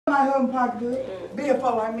My husband pocketbook.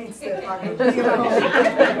 BFO, I mean said pocketbook. BFO.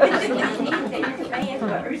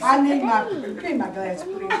 I need my glass,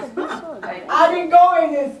 please. I didn't go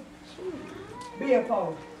in this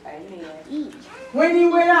BFO. When he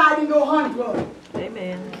went out, I didn't go hunting for it.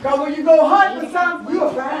 Amen. Because when you go hunting for something, you'll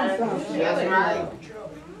find something. That's right.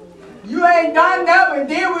 You ain't done that, and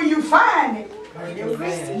then when you find it,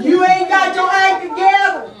 you ain't got your act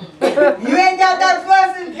together. You ain't got that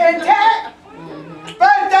fuss intact.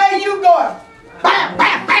 First day you going, bam,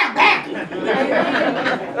 bam, bam, bam.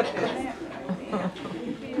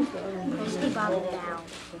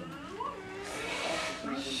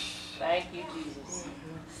 Thank you, Jesus.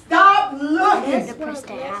 Stop looking for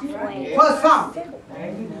something.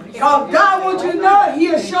 Because God wants you to know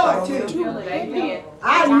He'll show it to you.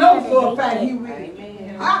 I know for a fact He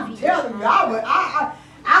will. I'm telling you, I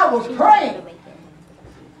was praying.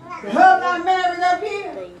 The husband I married up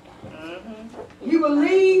here, he would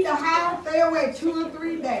leave the house, stay away 2 or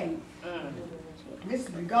 3 days. This is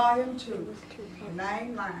the God in truth. And I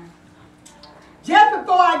ain't lying. Just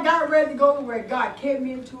before I got ready to go to work, God kept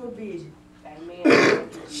me into a vision.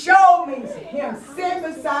 Showed me him sitting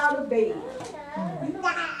beside the bed.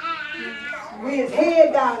 With his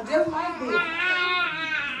head down just like this.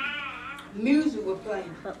 Music was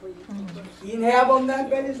playing. He didn't have on nothing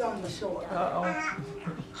but his undershort.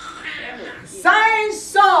 Same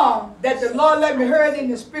song that the Lord let me hear in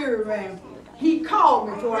the spirit realm. He called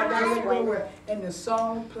me before I got ready to go to work, and the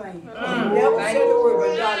song playing. He never said a word,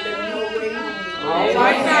 but God let me know where he was.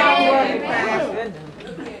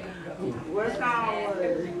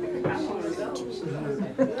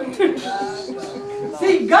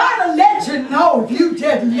 See, God will let you know if you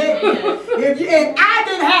just let me. And I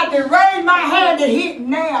didn't have to raise my hand to hit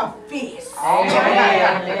now fist.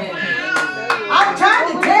 I'm trying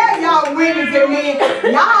to tell y'all women and men,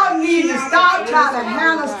 y'all need to stop trying to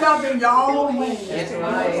handle stuff in your own hands.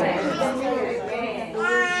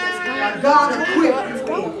 God equipped you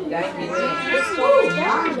with.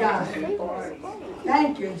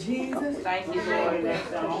 Thank you, Jesus. Thank you, Lord.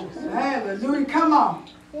 Hallelujah. Come on.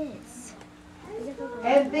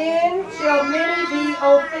 And then shall many be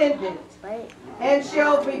offended, and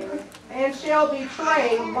shall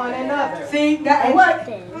betray one another. See, that, what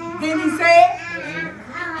did he say?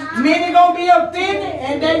 Many gonna be offended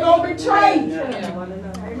and they gonna betray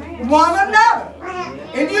one another.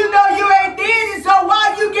 If you know you ain't did it, so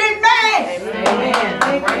why you get mad?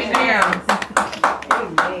 Amen. Right now.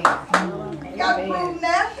 You gotta prove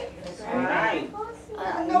nothing. Right. I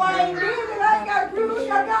know I ain't did it. I ain't gotta prove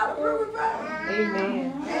it. I gotta prove it back.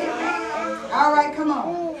 Amen. Amen. All right, come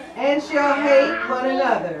on. And shall hate one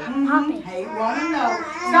another. Hate one another.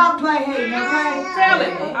 Stop playing hating, okay? Tell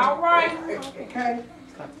it. All right. Okay.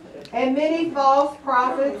 And many false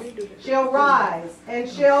prophets shall rise, and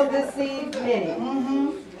shall deceive many.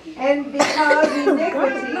 And because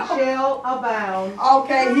iniquity shall abound.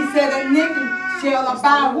 Okay, he said iniquity shall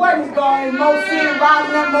abound. What is going on? More sin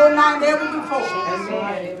rising up more now than ever before.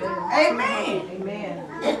 Amen. Amen. Amen.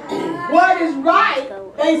 What is right,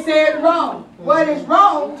 they said wrong. What is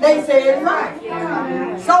wrong, they said right.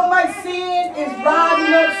 So much sin is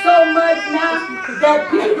rising up so much now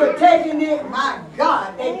that people are taking it, my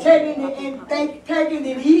God, they're taking it and taking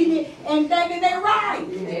it easy and thinking they're right.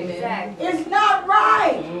 It's not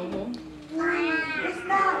right. It's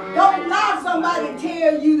not. Don't allow somebody to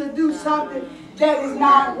tell you to do something that is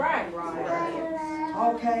not right.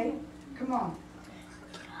 Okay, come on.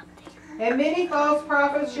 And many false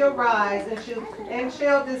prophets shall rise, and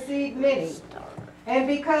shall deceive many. And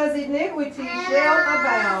because iniquity shall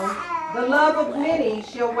abound, the love of many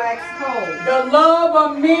shall wax cold. The love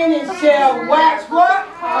of many shall wax what?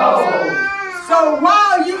 Cold. So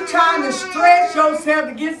while you trying to stretch yourself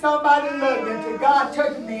to get somebody to love you, until God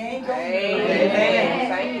touches me, ain't gonna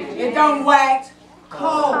do it. It don't wax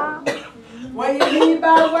cold. What you mean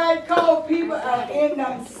by wax cold? People are in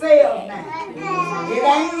themselves now. It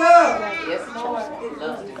ain't love. Yes, Lord.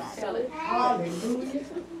 Love. Tell it. Hallelujah.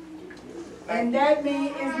 And that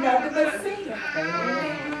means it's nothing but sin.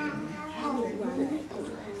 Hallelujah.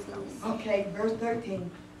 Okay, verse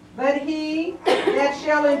 13. But he that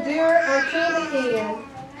shall endure unto the end,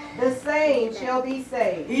 the same shall be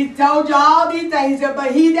saved. He told you all these things, he said,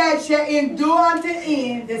 but he that shall endure unto the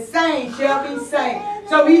end, the same shall be saved.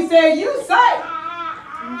 So he said, you saved.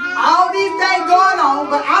 All these things going on,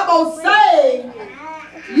 but I'm going to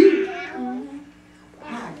save you.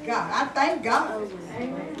 My God, I thank God.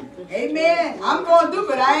 Amen. I'm going to do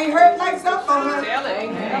it. I ain't hurt like some folks. Tell it.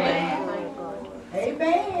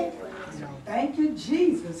 Amen. Thank you,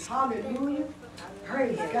 Jesus. Hallelujah.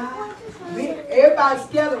 Praise God. Everybody's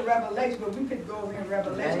scared of Revelation, but we could go over in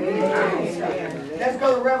Revelation. Let's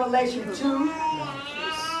go to Revelation 2, 2nd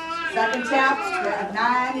chapter,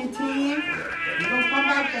 9 and 10. We're going to come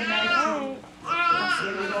back to 19.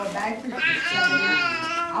 We're going back to 7.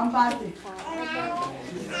 I'm about to.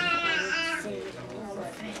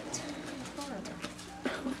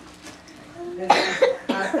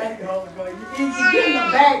 I thank the Holy Ghost. You're getting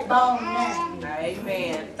a backbone now.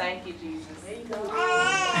 Amen. Thank you, Jesus.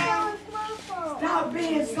 Stop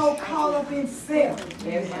being so caught up in self.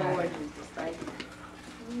 Yes, Lord. Thank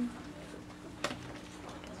you.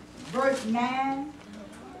 Verse 9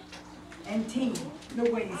 and 10.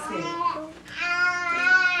 Look what he said.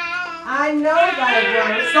 I know thy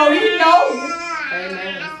works. So he knows you.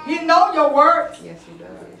 Amen. He knows your works. Yes, he does.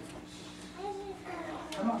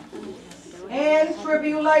 Come on. And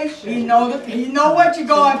tribulation. He know what you're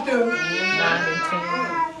going through. 9 and 10.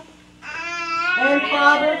 And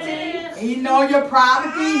poverty. He know your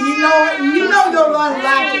poverty. He know your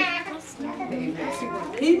unrighteous.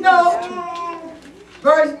 He know.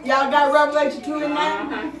 Verse, y'all got Revelation 2 and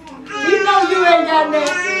 9? He know you ain't got that.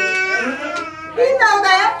 He know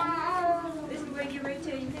that.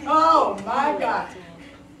 Oh my God.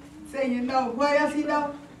 Say you know. What else he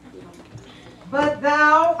know? But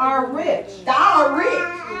thou art rich. Thou art rich.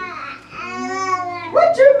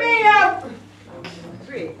 What you mean I'm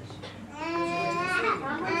rich?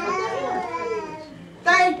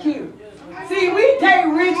 Thank you. See, we take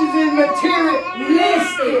riches in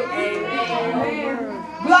materialistic.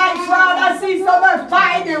 Black Friday, I see so much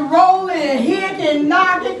fighting and rolling and hitting and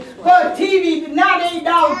knocking for TV. $98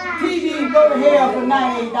 TV go to hell for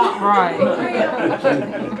 $98. Right.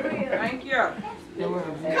 Thank you.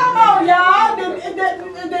 Come on, y'all.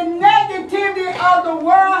 The negativity of the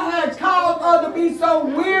world has caused us to be so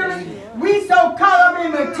weary. We so caught up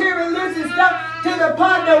in materialistic stuff to the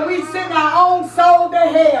point that we send our own soul to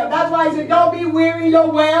hell. That's why he said, don't be weary in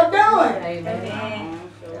your way of doing. Amen.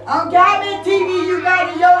 How many TV you got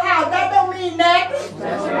in your house? That don't mean nothing.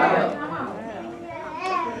 That's right.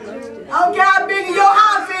 How big your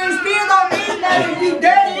house is, still don't mean nothing. If you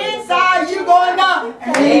dirty inside, you going down.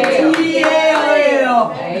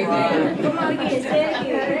 H-E-L-L. Amen. Come on again, say it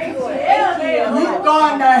again. You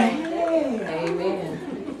going to hell. Amen.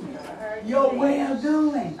 Your way of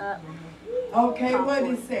doing. Okay, what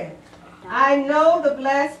it say? I know the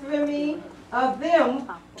blasphemy of them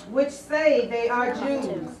which say they are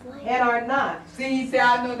Jews and are not. See, he said,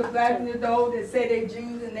 I know the blasphemy of those that say they're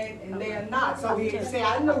Jews and they are not. So he said,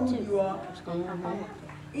 I know who you are.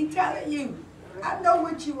 He telling you, I know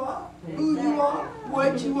what you are, who you are,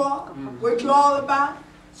 what you all about.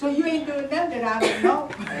 So you ain't doing nothing I don't know.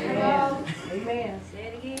 Amen. Amen. Say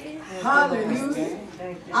it again. Hallelujah.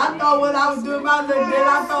 I thought what I was doing my little bit,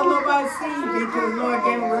 I thought nobody see me because the Lord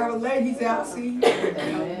gave me a revelation. He said, I see you.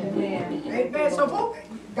 Amen. Amen. So folks,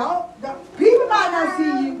 don't, people might not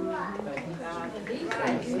see you.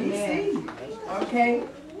 He see you. Okay?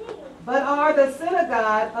 But are the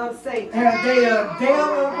synagogue of Satan. And they are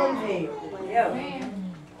devil from hell.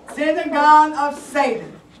 Synagogue of Satan.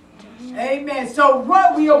 Amen. So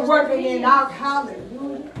what we are working in our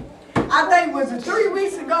hallelujah. I think it was 3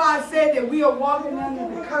 weeks ago I said that we are walking under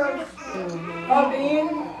the curse of the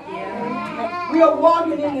enemy. We are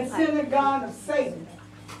walking in the synagogue of Satan,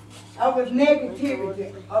 of his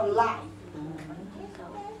negativity of life.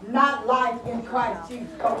 Not life in Christ Jesus,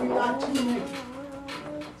 because we got too many.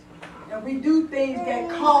 And we do things that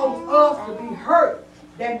cause us to be hurt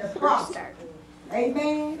than the prophet.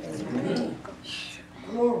 Amen? Amen.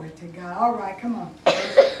 Glory to God. All right, come on.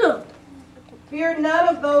 Fear none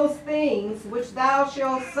of those things which thou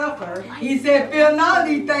shalt suffer. He said, fear none of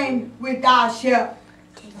these things which thou shalt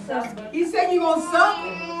suffer. He said you're going to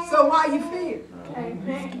suffer, so why you fear?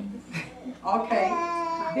 Okay.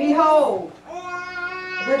 Behold,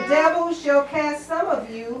 the devil shall cast some of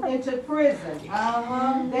you into prison,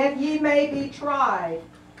 that ye may be tried,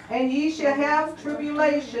 and ye shall have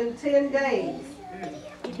tribulation 10 days.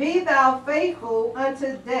 Be thou faithful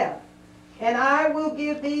unto death, and I will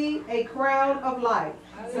give thee a crown of life.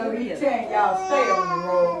 So he telling y'all, stay on the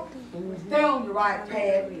road. Stay on the right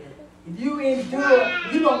path. If you endure,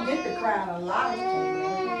 you're going to get the crown of life.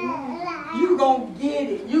 You're going to get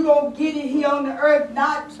it. You're going to get it here on the earth,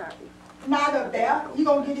 not up there. You're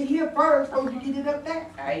going to get it here first, or you get it up there.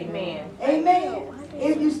 Amen. Amen.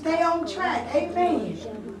 If you stay on track. Amen.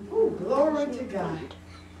 Ooh, glory to God.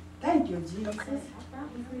 Thank you, Jesus.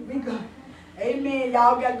 We go. Amen.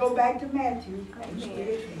 Y'all got to go back to Matthew. He's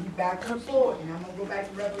back and forth. And I'm going to go back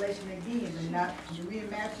to Revelation again. And not to read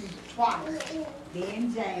Matthew twice.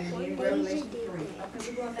 Then James, then Revelation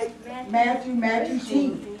 3. Matthew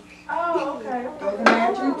 10. Oh, okay. Go to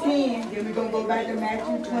Matthew 10. Then we're going to go back to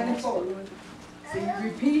Matthew 24. So you're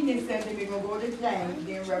repeating it, then we're going to go to James,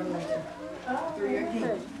 then Revelation 3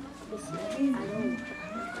 again.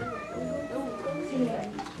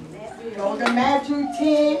 Go to Matthew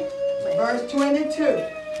 10, verse 22.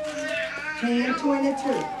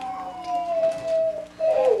 10:22.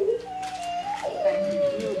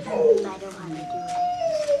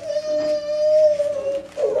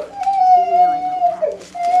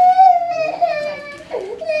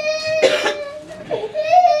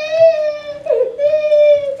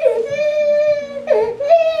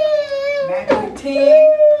 Matthew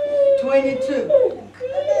 10:22.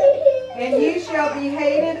 And ye shall be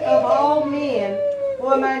hated of all men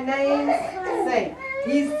for my name's sake.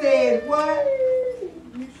 He said what?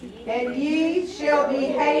 And ye shall be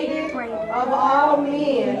hated of all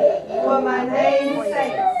men for my name's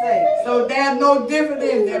sake. So there's no difference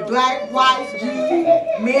in the black, white,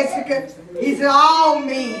 Jew, Mexican. He said all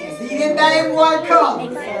men. He didn't name one color.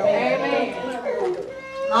 Amen.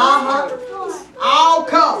 All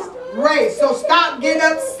colors, race. So stop getting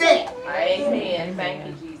upset. Amen. Thank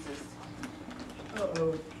you, Jesus.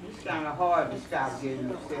 Uh-oh. It's kind of hard to stop getting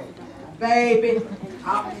upset. Baby,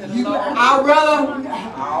 I'd rather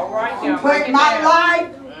All right, y'all. put my life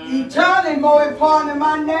eternally more important than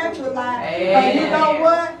my natural life. Because you know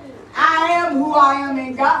what? I am who I am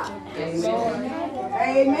in God.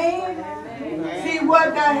 Amen. See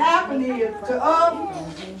what that happened is to us.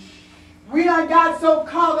 We done got so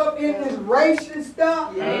caught up in this racial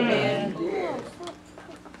stuff. Amen.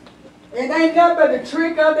 It ain't nothing but the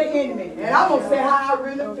trick of the enemy. And I'm going to say how I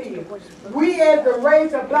really feel. We as the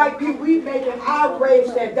race of black people, we making our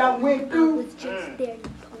race that done went through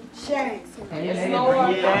shame. Yes,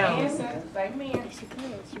 Lord. Yes. Amen.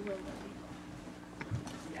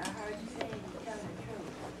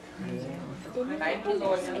 Thank you,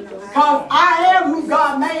 Lord. Because I am who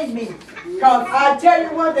God made me. Because I tell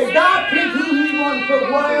you what, that God picked who He want to put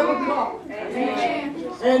whatever color.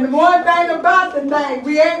 And the one thing about the name,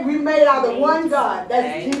 we made out of one God.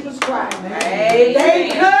 That's Jesus Christ. If they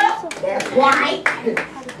cut, that's white.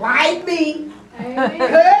 White meat. Cut,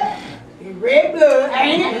 in red blood.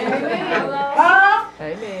 Ain't it? Huh?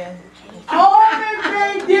 Amen. Only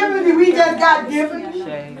thing different is we just got different.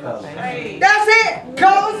 That's it.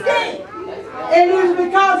 Color skin. And it's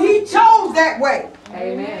because He chose that way.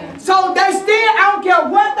 Amen. So they still, I don't care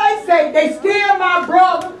what they say, they still my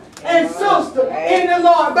brother and sister in the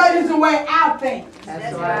Lord. But it's the way I think.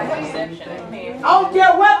 That's right. I don't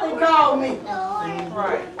care what they call me.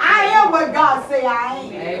 I am what God say I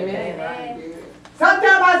am. Amen.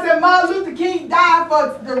 Sometimes I say Martin Luther King died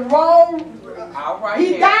for the wrong. All right.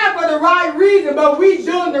 He died for the right reason, but we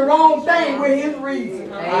doing the wrong thing with his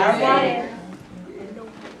reason. Amen.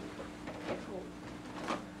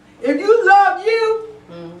 If you love you,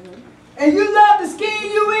 and you love the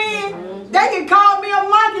skin you in, they can call me a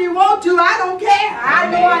monkey if you want to. I don't care. I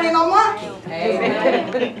know I ain't a monkey.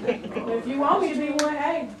 Amen. If you want me to be one,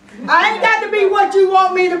 hey. I ain't got to be what you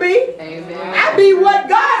want me to be. Amen. I be what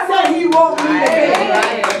God said He wants me to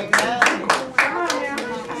Come on now.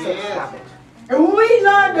 be. And when we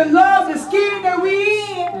learn to love the skin that we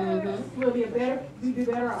in, We'll be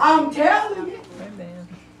better off. I'm telling you.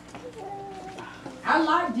 I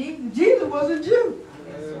like Jesus. Jesus was a Jew.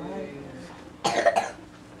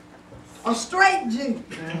 A straight Jew.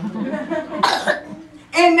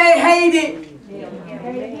 And they hated.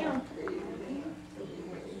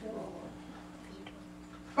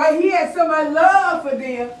 But He had so much love for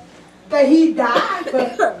them that He died for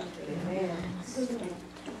them.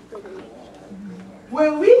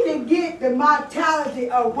 When we can get the mentality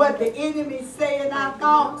of what the enemy say in our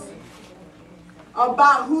thoughts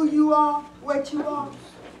about who you are, what you are,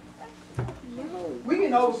 we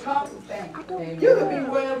can overcome the thing. You can be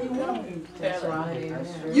wherever you want to be. That's right.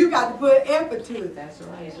 That's true. You got to put effort to it. That's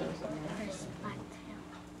right.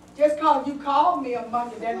 Just because you call me a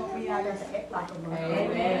monkey, that don't mean I got to act like a monkey.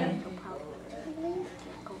 Amen.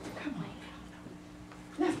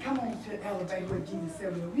 Let's come on to the elevator where Jesus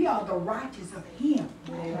said we are the righteous of Him.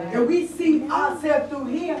 And we see ourselves through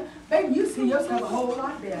Him. Baby, you see yourself a whole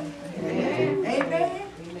lot better. Amen. Amen.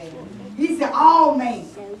 He said all men.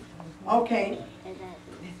 Okay.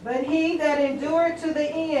 But he that endureth to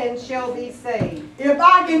the end shall be saved. If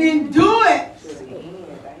I can endure it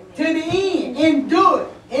to the end,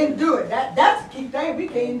 endure it. That's the key thing. We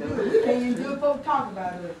can't endure it. We can't endure folks talk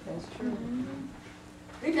about it. That's true.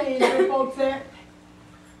 We can't even hear folks say.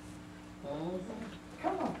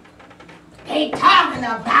 Come on. They talking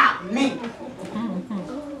about me.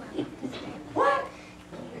 What?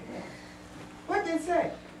 What they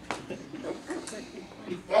say?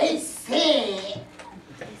 They said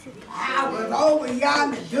I was over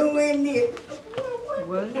yonder doing this.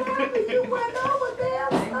 What you went over there?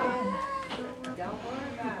 Don't worry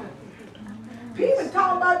about it. People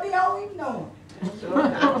talking about they don't even know.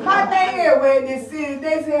 My name everywhere in this city,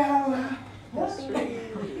 they say,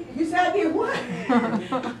 you said I did what?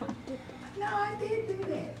 No, I didn't do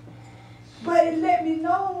that. But it let me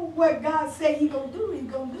know what God said he gonna do. He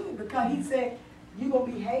gonna do it because he said you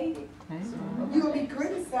gonna be hated. You gonna be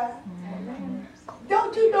criticized.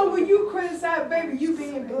 Don't you know when you criticize, baby, you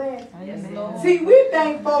being blessed? Yes, Lord. See, we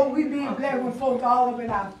think folks we being blessed when folks all up in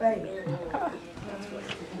our face.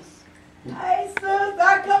 Hey, sis,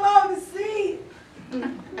 I come on to see.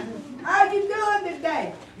 How you doing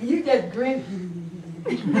today? And you just grin.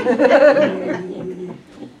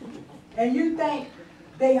 And you think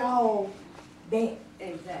they all there.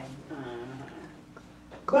 Exactly.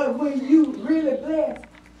 But when you really blessed,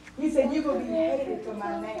 he said you're going to be hated for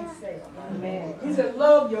my name's sake. Amen. He said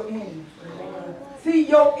love your enemy. See,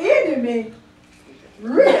 your enemy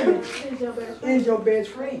really is your best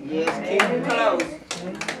friend. Yes, keep it close.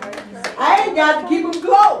 I ain't got to keep them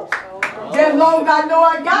close. Just long as I know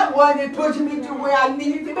I got one, it pushes me to where I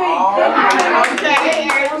need to be. All right.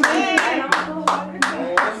 Amen.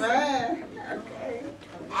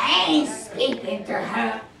 I ain't speaking to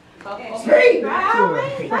her. Speak. I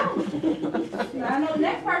know the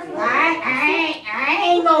next person. I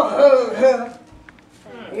ain't gonna hug her.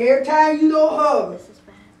 Every time you don't hug her,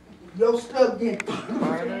 your stuff get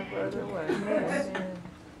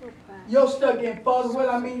your stuff get farther. What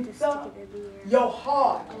I mean, stuff, your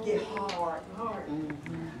heart get hard.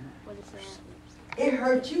 It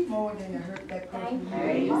hurts you more than it hurt that person.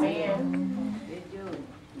 Amen.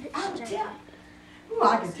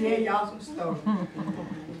 I can tell y'all some stories.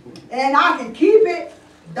 And I can keep it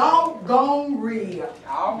doggone real.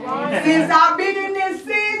 All right. Since I've been in this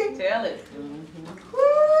city, Tell it.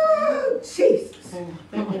 woo, Jesus.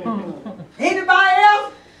 Anybody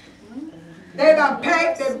else? They done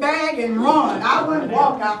packed their bag and run. I wouldn't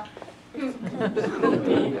walk out.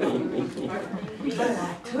 But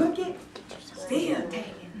I took it, still taking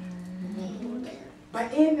it.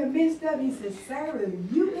 But in the midst of it, he said, Sarah,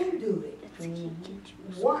 you can do it.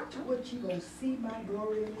 Watch what you gonna see my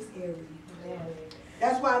glory in this area.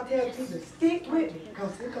 That's why I tell people, stick with me,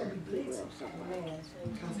 because it's gonna be blessed.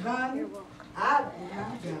 Because honey, I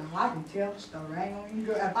can tell the story. I ain't gonna even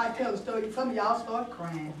go. If I tell the story, some of y'all start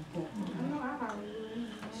crying.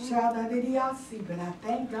 Shout out to y'all see, but I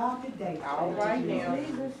thank God today. All right now.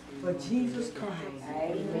 For Jesus Christ.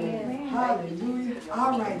 Amen. Hallelujah.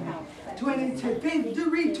 All right now. 22. Do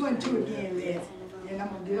read 22 again, Liz. And I'm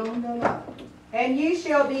going to get on the line. And ye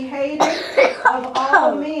shall be hated of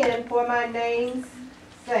all men for my name's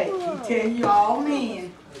sake. He tell you all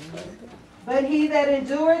men. But he that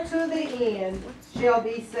endureth to the end shall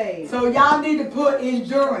be saved. So y'all need to put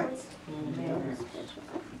endurance.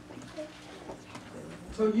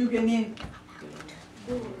 So you can endure.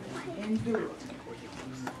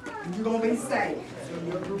 And you're going to be saved. So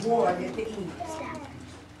your reward at the end.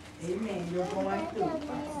 Amen. You're going through.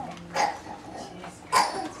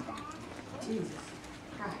 Jesus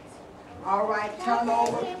Christ. All right, turn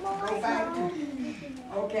over. Go back to.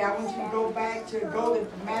 Okay, I want you to go to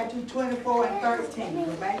Matthew 24 and 13.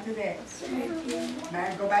 Go back to that.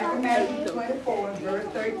 Now go back to Matthew 24 and verse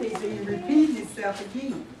 13. So you repeat yourself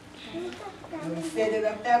again. We set it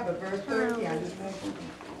up there, but verse 13, I just want you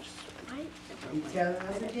to be telling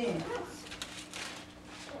us again.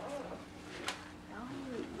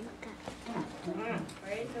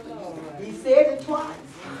 He said it twice.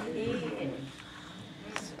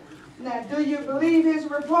 Now, do you believe his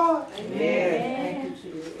report? Yes.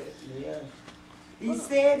 He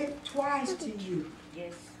said it twice to you.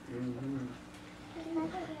 Yes.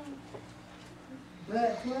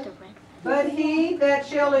 But he that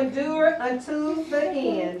shall endure unto the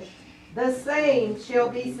end, the same shall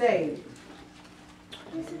be saved.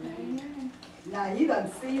 Now, he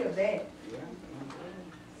done sealed that.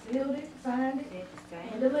 Sealed it, signed it,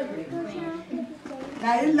 and delivered it.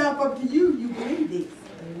 Now, it's left up to you. You believe this.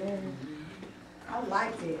 I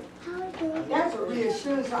like that. That's a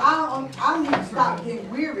reassurance. So I need to stop getting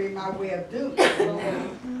weary in my way of doing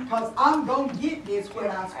it. Because I'm going to get this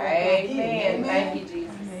when I'm supposed to get it. Amen. Thank you,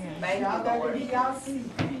 Jesus. Thank you, Y'all better Lord. be y'all see.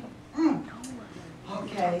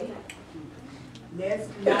 Okay. Let's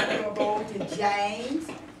now go to James.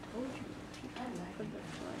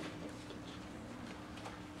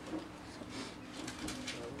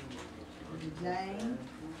 James,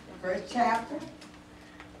 first chapter,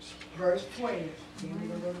 verse 12. Then we're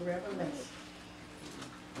going to go to Revelation.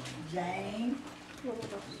 James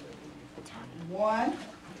 1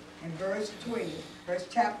 and verse 12.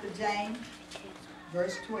 First chapter, James,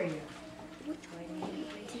 verse 12.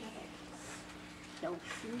 No.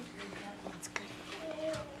 It's good.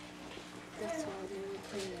 That's all they were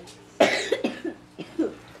cleaning.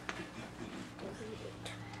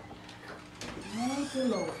 Thank you,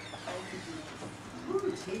 Lord. Ooh,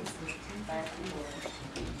 Jesus.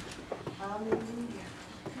 Hallelujah.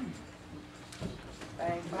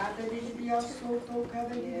 Father, did it be our soul,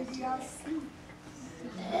 cover, did it be our sin?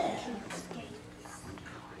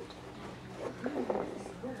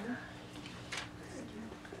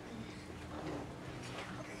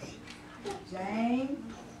 James,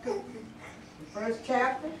 the first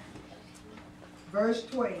chapter, verse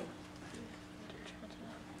 12.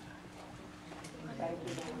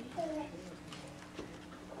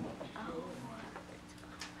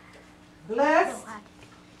 Blessed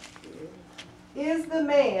is the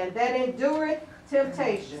man that endureth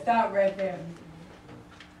temptation. Stop right there.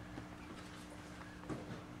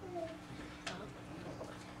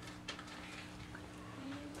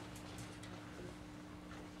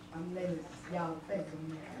 I'm letting y'all think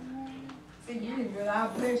on that. See, you didn't really, I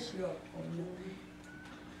bless you.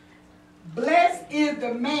 Blessed is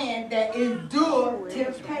the man that endures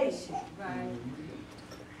temptation.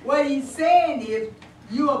 What he's saying is,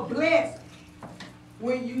 you are blessed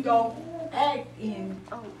when you don't act in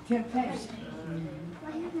temptation.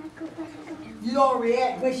 You don't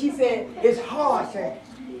react. When she said, it's hard, sir.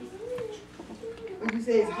 When you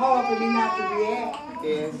say it's hard for me not to react.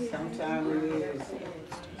 Yes, sometimes it is.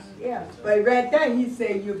 Yeah, but right there he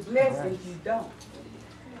said you're blessed if you don't.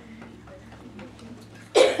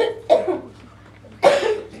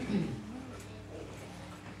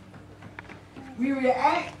 We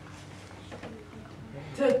react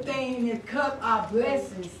to things that cut our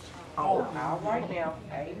blessings off. All right now.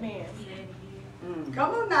 Amen.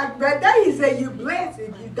 Come on now, right there he said you're blessed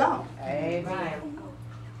if you don't. Amen.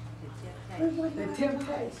 The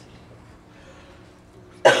temptation.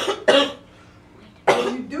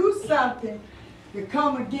 When you do something to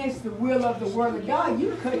come against the will of the word of God,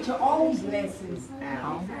 you cut your own blessings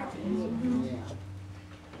out.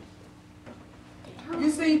 You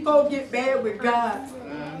see folks get bad with God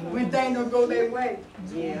when things don't go their way.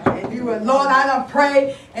 And you were, Lord, I done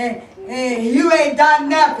prayed and you ain't done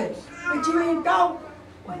nothing. But you ain't done.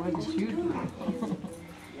 What did you do?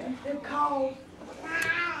 Because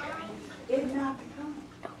it's not to come.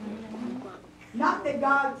 Not that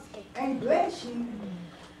God ain't bless you.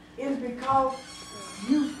 It's because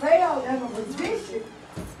you failed in a position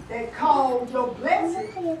that caused your blessing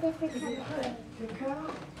to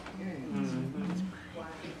come.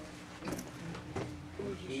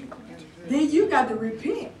 Then you got to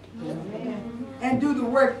repent and do the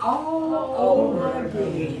work all over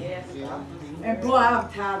again. And boy, I'm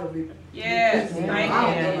tired of repeating. Yes.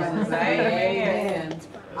 Amen. Amen.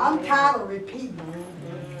 I'm tired of repeating.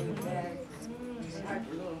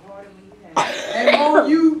 And on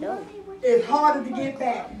you, it's harder to get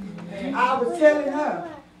back. I was telling her,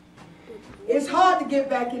 it's hard to get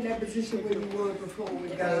back in that position where you were before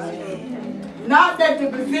with God. Not that the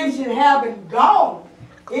position haven't gone.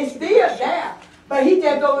 It's still there. But he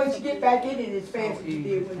just don't let you get back in it as fast as you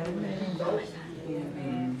did when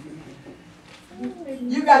you were.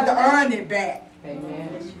 You got to earn it back.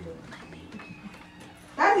 Amen.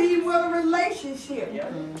 That's even with a relationship.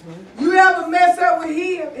 You ever mess up with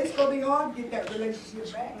him, it's going to be hard to get that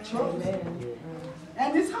relationship back.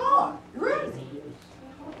 And it's hard, really.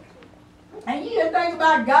 And you just think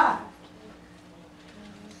about God.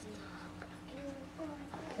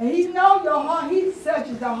 And he knows your heart. He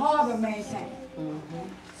searches the heart of mankind.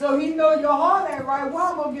 So he knows your heart ain't right. Why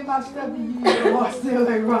I'm going to give my stuff to you if your heart still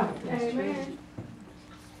ain't right? Amen.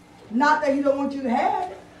 Not that he don't want you to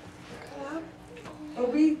have it.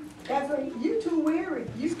 But that's what you too weary.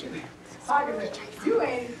 You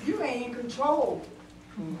ain't in control.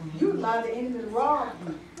 You allow the enemy to rob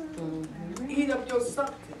you. Eat up your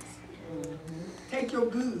substance. Take your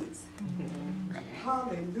goods.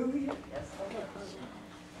 Hallelujah.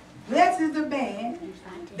 Blessed is the man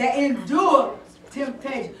that endures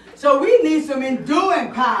temptation. So we need some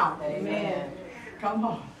enduring power. Amen. Come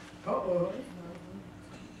on. Uh-oh.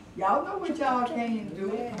 Y'all know what y'all can't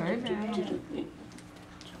endure. Amen.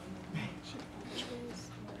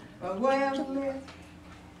 But what else, Liz?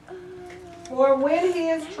 For when he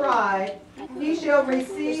is tried, he shall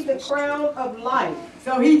receive the crown of life.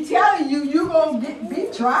 So he telling you, you're going to be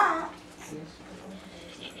tried.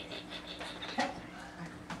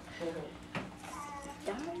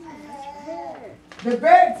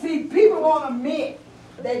 See, people want to admit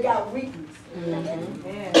they got weakness.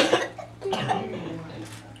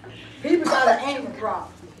 People got an anger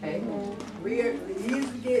problem. We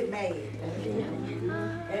used to get mad.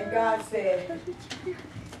 And God said,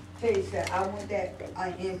 he said, I want that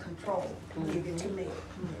in control. Give it to me.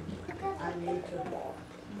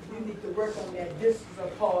 You need to work on that. This is a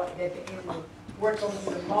part that the enemy work on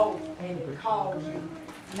you the most, and it calls you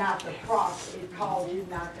not to prosper. It calls you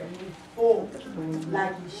not to move forward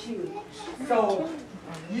like you should. So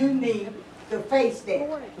you need to face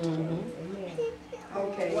that.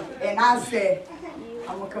 Okay. And I said,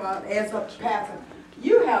 I'm going to come out and ask up the pastor,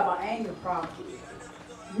 you have an anger problem.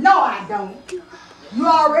 No, I don't. You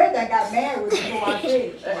already got married before I said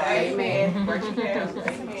it. Amen.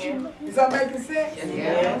 Amen. Is that making sense?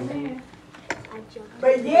 Yes.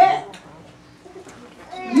 But yet,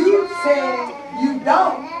 you said you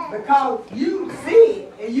don't because you see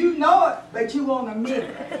it and you know it, but you want to admit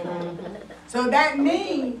it. So that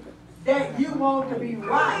means that you want to be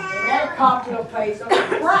right, and that comes to a place of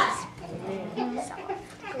pride.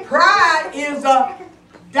 Pride is a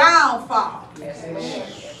downfall.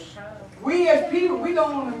 We as people, we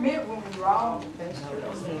don't want to admit when we're wrong.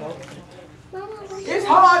 It's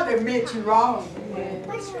hard to admit you're wrong.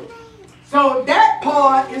 So that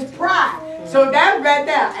part is pride. So that's right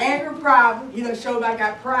there, anger problem. He done showed I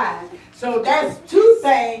got pride. So that's two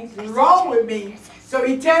things wrong with me. So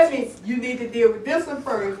he tells me you need to deal with this one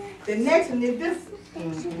first. The next one is this.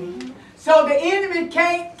 So the enemy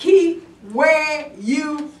can't keep wearing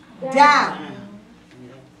you down.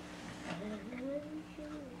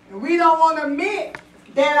 And we don't want to admit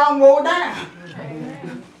that I'm wore down.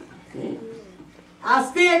 I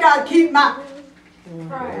still got to keep my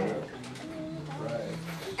pride.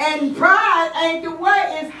 And pride ain't the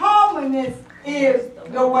way, it's humbleness is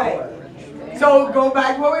the way. So go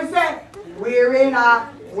back to what we said. We're in our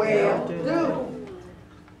well-doing.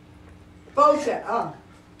 Folks said,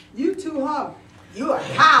 you too humble. You a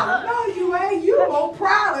coward. No, you ain't. You more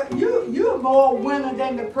proud. You're more winner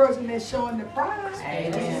than the person that's showing the pride.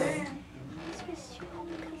 Amen.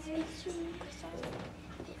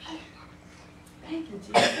 Thank you,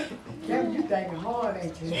 Jesus. Kevin, you thinking hard,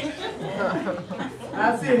 ain't you?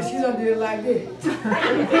 I said she don't do it like this.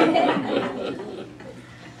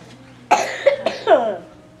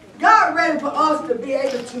 God ready for us to be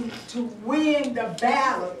able to win the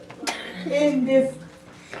battle in this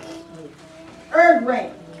earth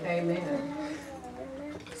realm. Amen.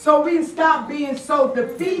 So we stop being so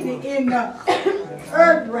defeated in the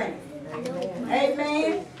earth realm.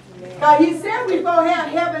 Amen. Because he said we're going to have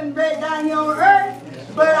heaven right down here on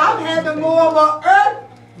earth, but I'm having more of an earth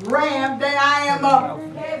realm than I am a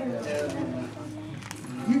heaven.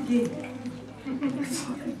 You get it.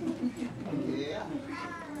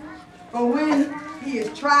 But when he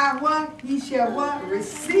is tried what? He shall what?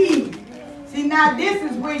 Receive. See, now this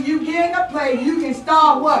is when you get in a place, you can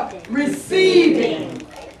start what? Receiving.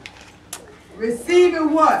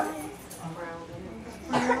 Receiving what?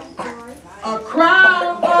 A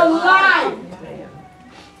crown of life.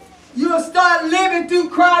 You'll start living through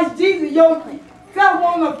Christ Jesus. Your stuff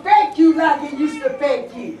won't affect you like it used to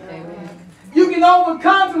affect you. You can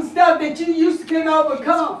overcome some stuff that you used to couldn't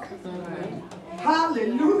overcome.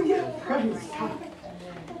 Hallelujah. Praise God.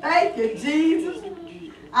 Thank you, Jesus.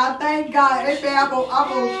 I thank God. Amen. I'm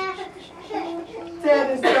going to tell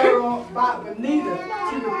this story about Benita.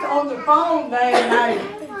 She was on the phone last night.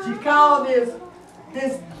 She called this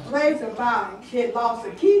place about she had lost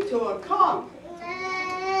a key to her car.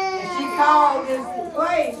 And she called this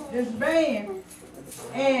place, this van.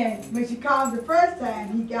 And when she called the first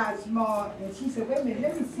time, he got smart. And she said, wait a minute,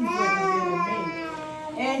 let me see what it really means.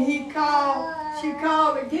 And she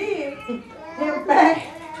called again, him back.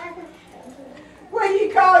 What he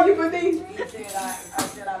called you for these? He said, I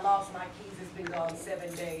said I lost my keys. It's been gone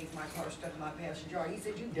 7 days. My car's stuck in my passenger yard. He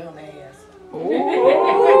said, you dumbass.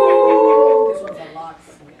 This was a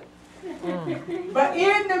locksmith. But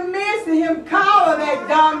in the midst of him calling that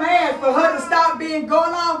dumb ass for her to stop being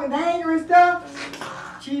going off and anger and stuff,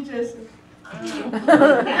 she just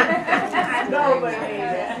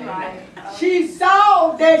she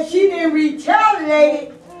saw that she didn't retaliate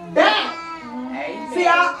it back. See,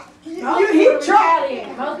 he tried.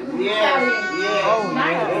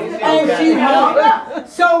 And she hung up.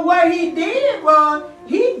 So what he did was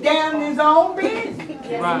he damned his own business.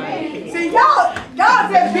 Right. See, y'all,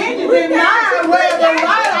 God said, vengeance is mine, where the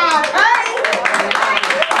right I pay.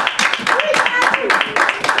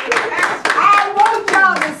 I want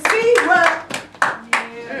y'all to see what.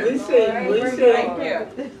 We see.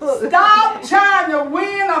 Stop trying to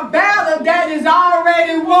win a battle that is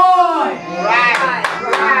already won. Right.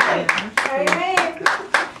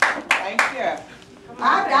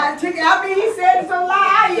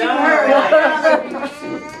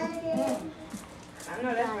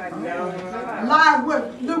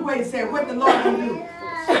 Look what he said, what the Lord gonna do.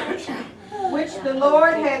 which the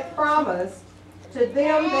Lord hath promised to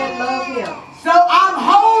them that love him. So I'm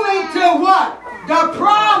holding to what? The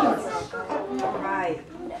promise.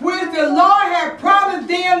 Which the Lord has promised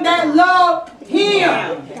them that love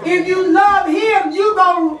him. If you love him, you're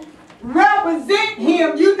going to represent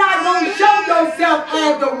him. You're not going to show yourself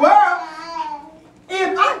as the world.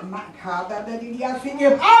 If I'm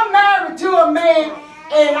married to a man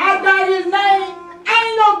and I got his name, I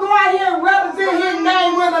ain't going to go out here and represent his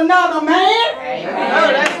name with another man. Amen. Oh,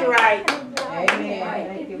 that's right. Amen.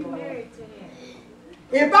 Thank you, Lord.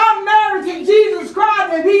 If I'm married to Jesus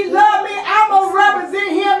Christ and he loves me, I'm going to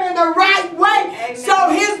represent him in the right way. Amen. So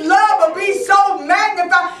his love will be so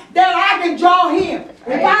magnified that I can draw him.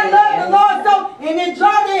 If I love the Lord so, and then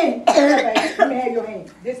draw him. Let me have your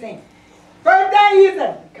hand. This hand. First thing he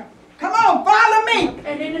said, come on, follow me.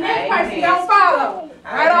 And then the next person don't follow.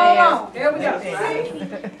 Right on. There we go.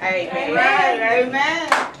 Amen. Amen.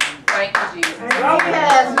 Thank you, Jesus.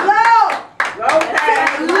 Yes, love. Love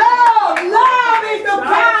is the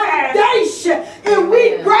foundation. If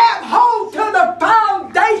we grab hold to the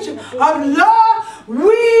foundation of love,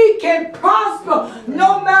 we can prosper.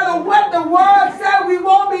 No matter what the word says, we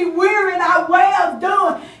won't be weary in our way of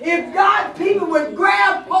doing. If God's people would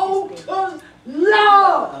grab hold to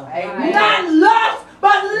love, not lust,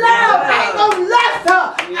 but love. I'm going to lust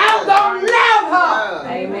her. I'm going to love her.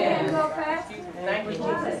 Amen. Thank you,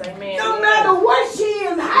 Jesus. Amen. No matter what she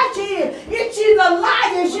is, how she is, if she's a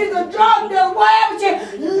liar, she's a drug dealer, whatever she is,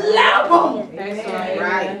 love them. That's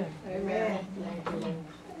right. Amen.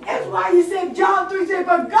 That's why he said, John 3 said,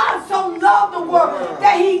 but God so loved the world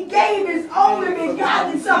that he gave his only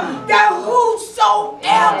begotten Son, that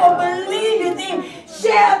whosoever believeth in him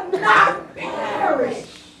shall not perish,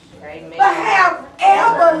 Amen. but have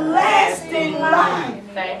everlasting life.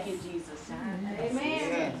 Thank you, Jesus.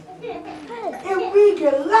 Amen. If we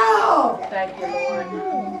can love, Thank you, Lord.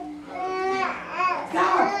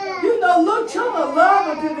 God, you know, little children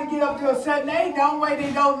love until they get up to a certain age. The only way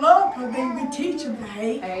they don't love because we teach them to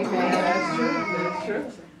hate. Amen. That's true. That's true.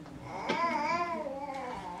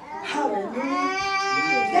 Hallelujah.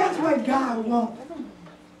 That's what God wants.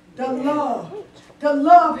 The love. To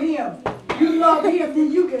love him. You love him,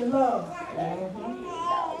 then you can love.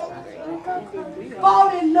 Fall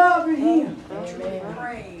in love with him.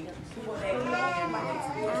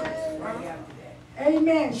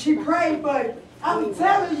 Amen. She prayed, but I'm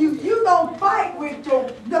telling you, you don't fight with your...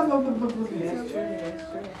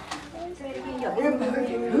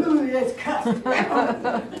 That's cussing.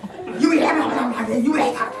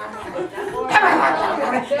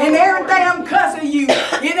 And everything I'm cussing you,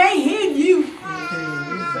 it ain't hitting you.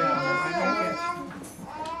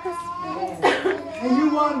 And you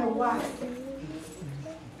wonder why.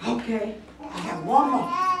 Okay, I have one more.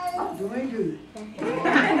 I'm doing good. I'm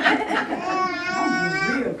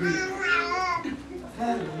doing real good.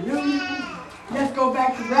 Hallelujah. Let's go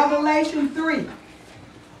back to Revelation 3.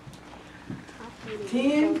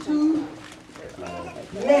 10 to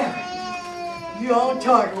 11. You on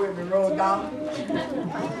target with me, Roll Dog.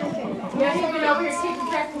 Yeah, he's been over here keeping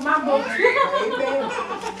track of my books.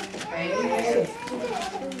 Amen.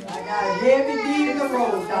 I got a heavy deed in the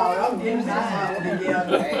Roll Dog. I'm getting my house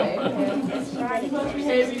together.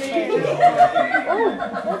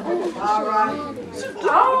 All right.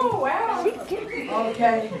 Oh, wow.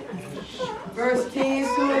 Okay. Verse 10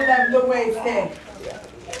 to 11. Look what it says.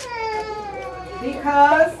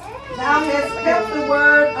 Because thou hast kept the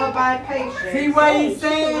word of thy patience. See what he's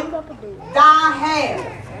saying? Thou hast.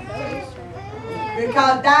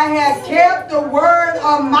 Because thou hast kept the word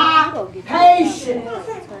of my patience.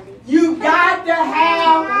 You got to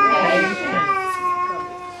have patience.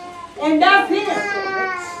 And that's him.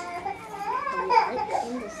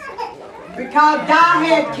 Because thou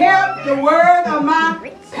hast kept the word of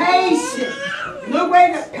my patience. Look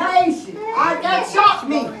where the patience. That shocked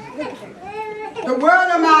me. The word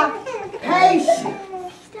of my patience.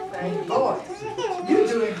 Lord, you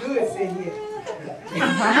doing good, sit here.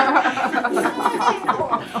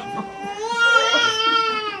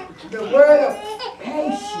 The word of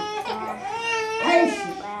patience.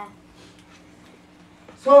 Patience.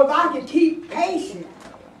 So if I can keep patient,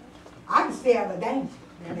 I can stay out of danger.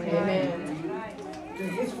 Amen.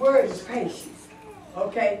 His word is patience.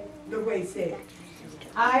 Okay? Look what he said.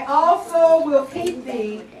 I also will keep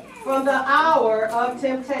thee from the hour of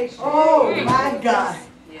temptation. Oh my God.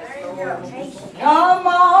 Come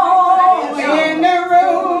on in the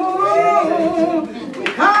room.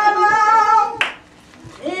 Come on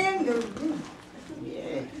in the room.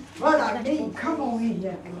 What I mean, come on in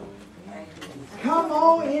here. Come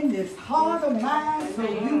on in this heart of mine so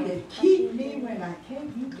you and I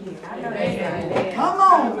can't be guilty. Amen. Come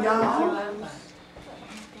on, y'all.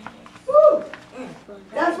 Woo.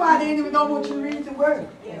 That's why they didn't even know what you read the word.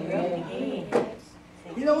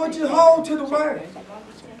 You don't want you to hold to the word.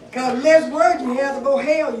 Because less word you have, the more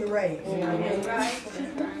hell you raise.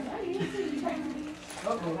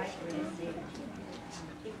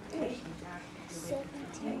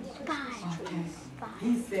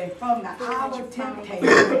 He said, from the hour of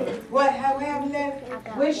temptation. What happened there?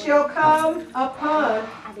 Which shall come upon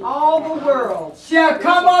all the world. Shall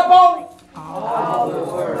come up on All the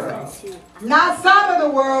world. not some of the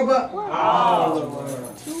world, but All the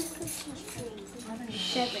world.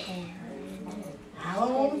 I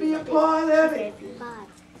don't want to be a part of it.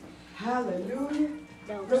 Hallelujah.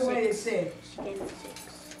 Look what it says.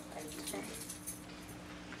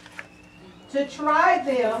 To try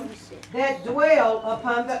them that dwell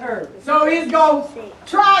upon the earth. So he's going to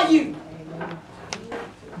try you.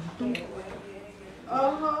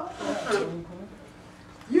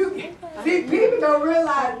 You see, people don't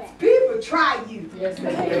realize people try you. Yes,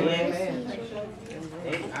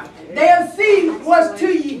 They'll see what's to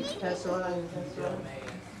you. That's right.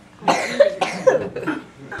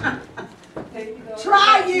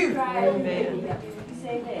 Try you.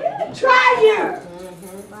 Try you.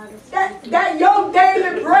 That your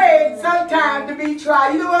daily bread sometimes to be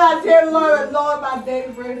tried. You know what I tell the Lord? Lord, my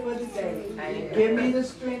daily bread for today. Give me the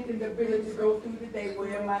strength and the ability to go through the day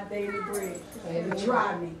with my daily bread. It'll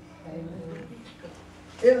try me.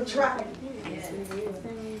 It'll try me.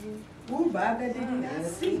 Ooh, Bob, that did not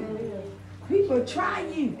see. People try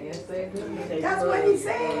you. That's what he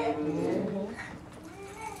said.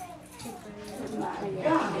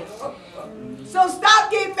 God. So stop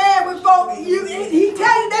getting mad with folks. He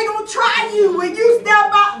tell you they gonna try you when you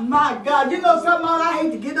step out. My God, you know something? I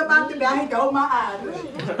hate to get up out the bed. I hate to hold my eyes.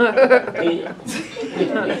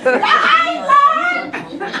 I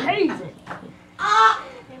ain't lying.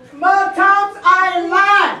 Most times I ain't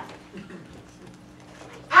lying.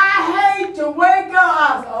 I hate to wake up.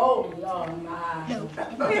 I say, oh Lord, my.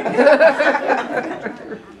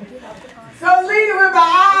 So leaving with my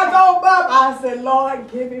eyes open up, I said, Lord,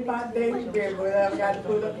 give me my daily bread, whatever I got to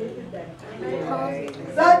put up with today.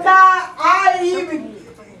 Sometimes I even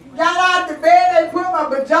got out the bed and put my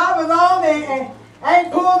pajamas on and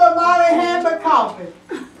ain't pulled them out and had my coffee.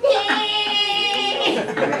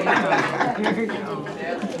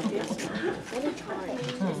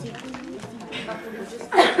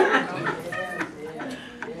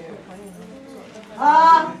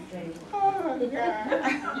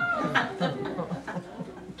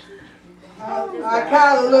 I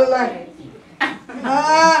kind of look like,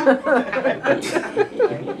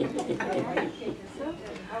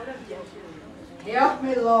 help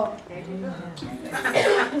me, Lord.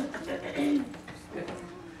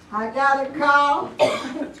 I got a call.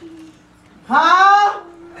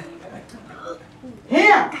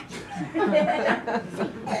 Him.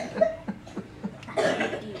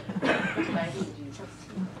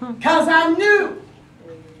 Because I knew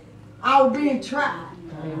I was being tried.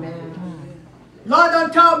 Amen. Lord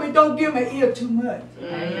done told me don't give my ear too much.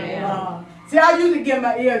 Amen. See, I usually give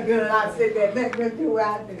my ear good. I said that, let me do what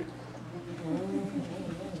I do.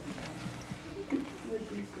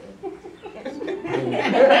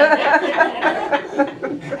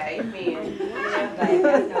 Amen.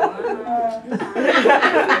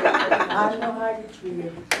 I know how you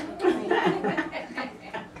feel.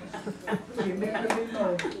 You make me know.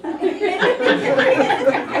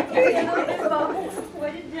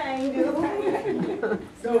 What did Jane do?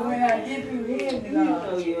 So when I get through here, You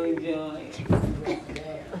know you enjoy it.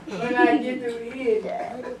 when I get through here,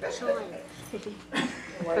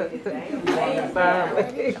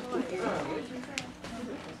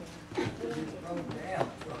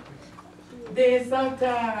 then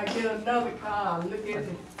sometimes I get another call. Look at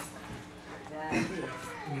this.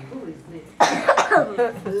 Who is this?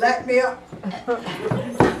 Let me up.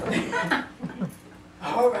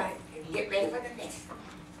 All right, get ready for the next one.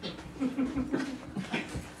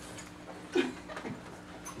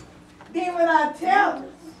 Then when I tell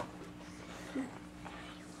them,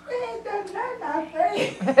 they ain't done nothing, I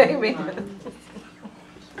say. Amen.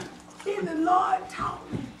 Then the Lord taught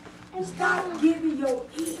me, stop giving your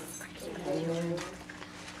ear. Amen.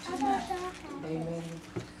 Does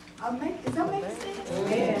that make sense?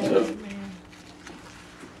 Amen.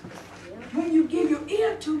 When you give your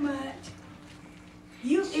ear too much,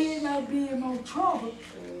 you end up being more trouble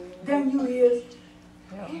than you is.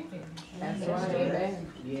 That's right. Amen.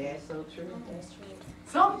 Yeah, so true.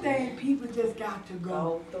 Something people just got to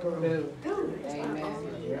go through. Amen.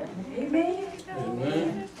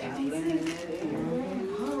 Amen.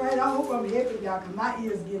 All right, I hope I'm helping y'all because my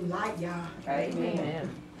ears getting light, y'all. Amen.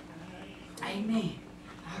 Amen.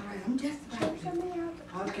 All right, I'm just about to.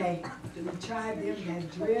 Okay, we try them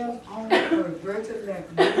that drill on verse 11.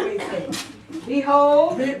 What do they say?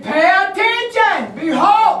 Behold, Pay attention.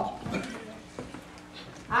 Behold.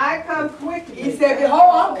 I come quickly. He said,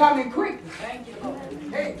 behold, I'm coming quickly. Thank you, Lord.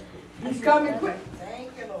 Hey, he's coming quick. Thank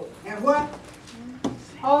you, Lord. And what?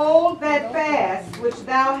 Hold that fast which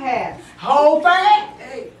thou hast. Hold fast.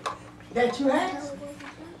 Hey, that you have.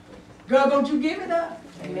 Girl, don't you give it up.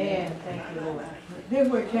 Amen. Thank you, Lord. This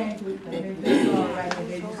what came to me. This song right here.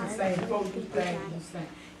 They used to sing. Folks used to sing.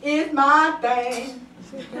 It's my thing.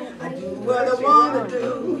 I do what I want to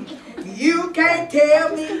do. You can't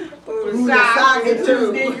tell me who the soccer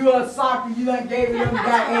to. Then you a soccer. You done gave them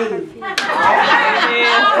that age.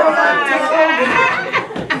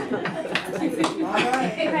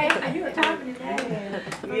 You were talking to that.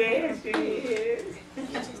 Yes, she is.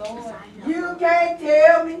 You can't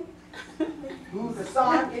tell me who the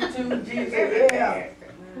soccer to. Jesus, yeah.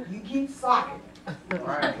 You keep socking.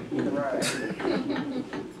 Right.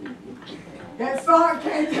 That song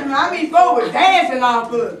came to me. I mean, folks was dancing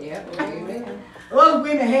off of it. Yep. Amen. Other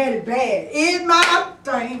women had it bad. It's my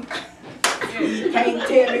thing. You can't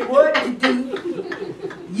tell me what to do.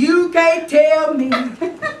 You can't tell me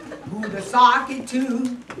who to sock it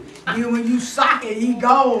to. You, when you sock it, he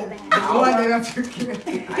gone. The one that I'm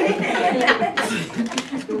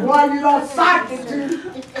the one you don't sock it to,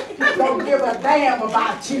 don't give a damn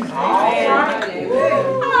about you.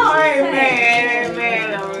 Oh, amen,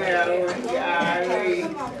 amen.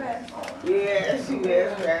 Yes,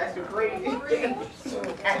 yes, Pastor, preach it.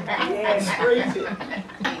 Yes, preach it.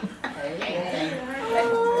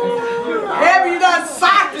 Have you done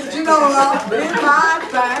socked it, you know, in my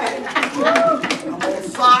thing. I'm gonna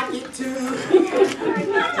sock it too.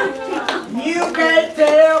 You can't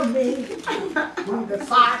tell me who to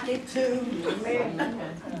sock it to.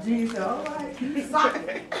 Jesus, all right, keep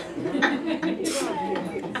socking.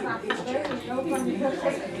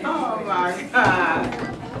 Oh, my God.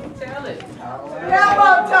 Tell it. Yeah,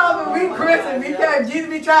 I'm telling you, we Christians, we can't, Jesus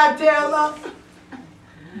be trying to tell us.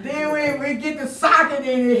 Then we get the socket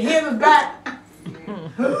and it hit us back.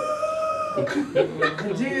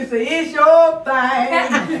 Jesus said, it's your thing.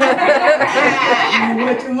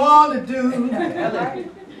 What you want to do.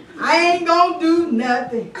 I ain't going to do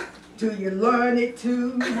nothing till you learn it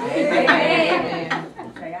too. Amen.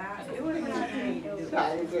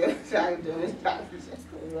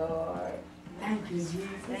 Lord. Thank you,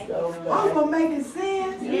 Jesus. So I'm going to make it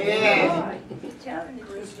sense. yes.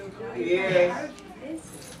 Yes.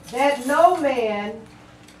 That no man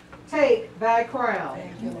take thy crown.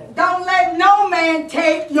 Don't let no man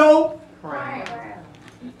take your Crown.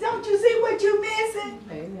 Don't you see what you're missing?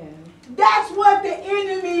 Amen. That's what the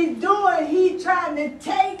enemy is doing. He's trying to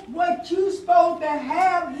take what you're supposed to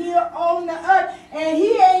have here on the earth, and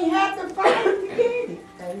he ain't have to fight to get it.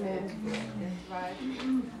 Amen. That's right.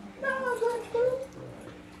 No, that's true.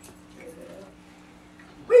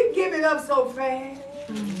 We give it up so fast.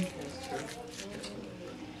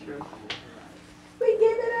 We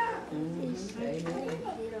give it up. And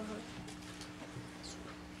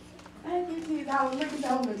you see, I was looking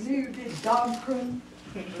on the news, this Don Cruz.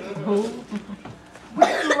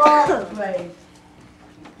 Went to Robert place.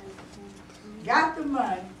 Got the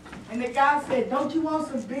money. And the guy said, don't you want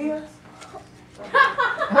some beer?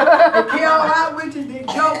 The kid out with you, the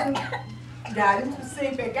joker. Got him to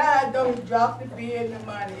sing, but God don't drop the beer and the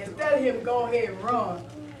money. Instead of him go ahead and run.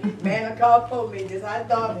 Man, I called police. I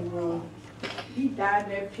thought he run. He died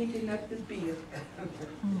there picking up the beer.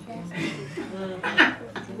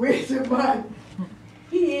 Where's the money?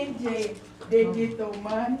 He in jail. They get no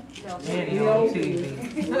money. No,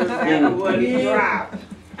 What he dropped.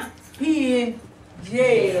 He in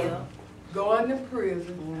jail, going to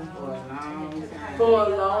prison for a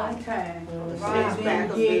long time. Six pack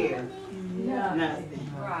of beer. Nothing.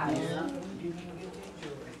 Nothing.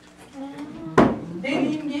 Didn't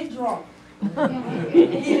even get drunk. He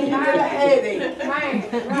didn't get a headache. He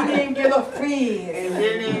didn't get a fizz. And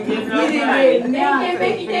didn't even get no He didn't money. get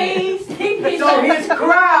nothing. So his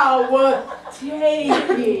crowd was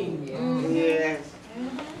taking. Yes.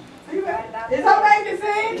 Is that making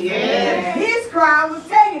sense? Yes. His crowd was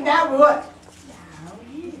taking. That was what?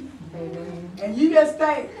 And you just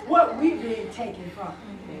think what we've been taken from.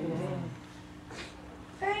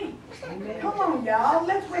 Hey, come on, y'all.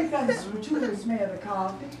 Let's wake up to the smell of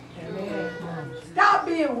coffee. Amen. Stop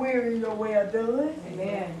being weary in your way of doing.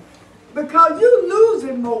 Amen. Because you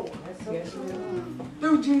losing more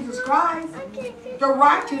through Jesus Christ, the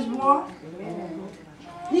righteous one.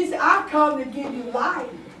 He said, I come to give you life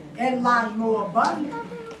and life more abundant.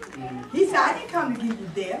 He said, I didn't come to give you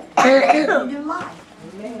death, I came to give you life.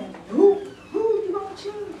 Who you gonna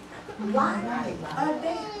choose? Life or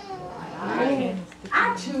death?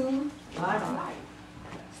 I choose life.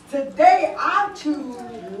 Today I choose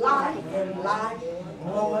life and life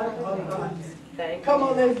more abundant. Come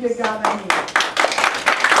on, let's get God in here.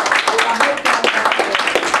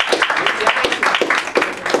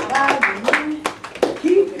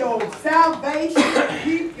 Keep your salvation,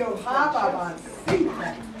 keep your heart,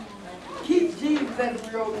 keep Jesus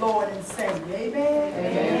as your Lord and Savior. Amen.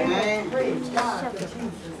 Amen. Praise God for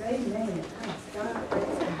Jesus. Amen. Praise God.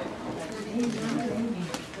 Praise God.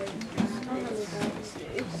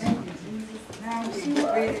 Now we get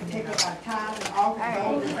ready to take up our time and offer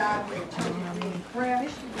those desire for the church in prayer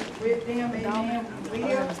with them. Amen. We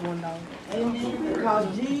will. Amen. Because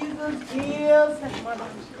Jesus is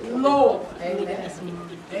Lord. Amen.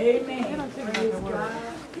 Amen. Praise God.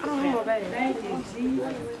 Thank you,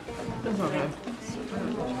 Jesus.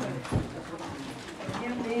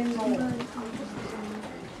 Amen, Lord.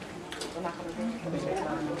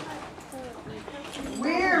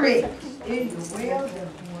 Weary in the well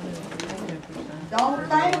done. Don't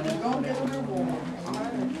think you're going to get a reward.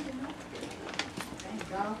 Thank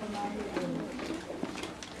God for my reward.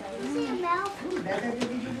 That will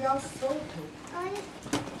give you your soul.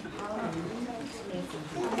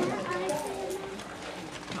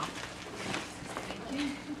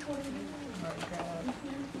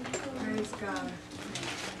 Praise God.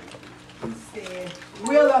 He said,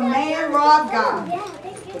 will a man rob God?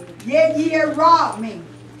 Yet ye have robbed me.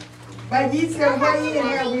 But ye said, wherein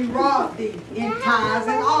have we robbed thee? In tithes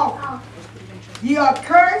and offerings. Ye are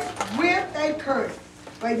cursed with a curse.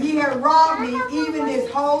 But ye have robbed me, even this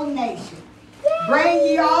whole nation. Bring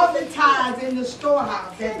ye all the tithes in the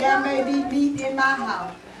storehouse, that there may be meat in my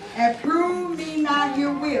house. And prove me not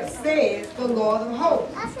herewith, says the Lord of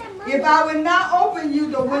hosts. If I will not open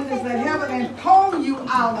you the windows of heaven and pour you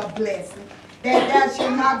out a blessing, that there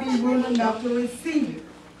shall not be room enough to receive it.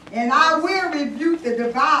 And I will rebuke the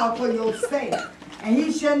devourer for your sake. And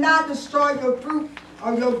he shall not destroy your fruit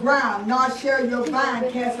or your ground, nor shall your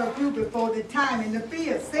vine cast her fruit before the time in the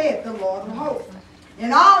field, saith the Lord of hosts.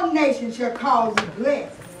 And all nations shall call you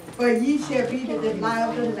blessed, for ye shall be the delight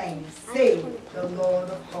of the land, saith the Lord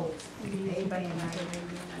of hosts. Amen.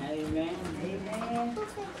 Amen. Amen.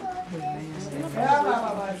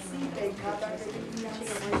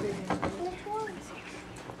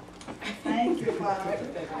 Thank you, Father.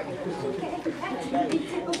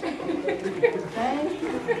 Thank you.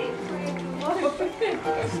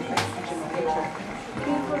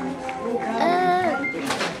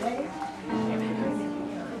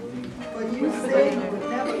 For you said you would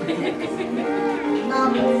never leave us. Not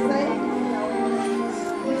forsake.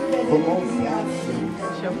 For most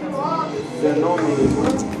there normally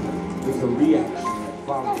is a reaction that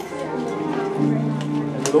follows.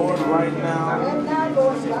 And Lord, right now, we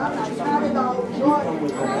come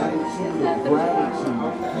with an attitude of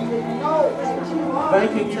gratitude.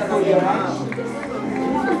 Thanking you for your actions.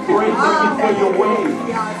 Praising you for your ways.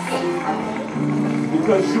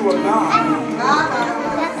 Because you are God.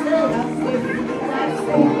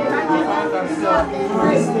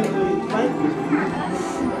 Constantly thanking you.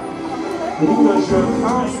 Because you're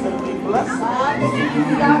constantly blessing.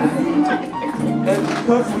 And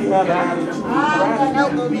because we have an attitude of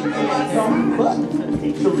gratitude, we can't help but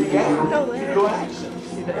to react to your actions.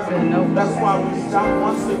 That's why we stop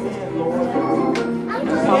once again, Lord.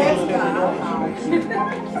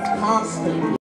 Constantly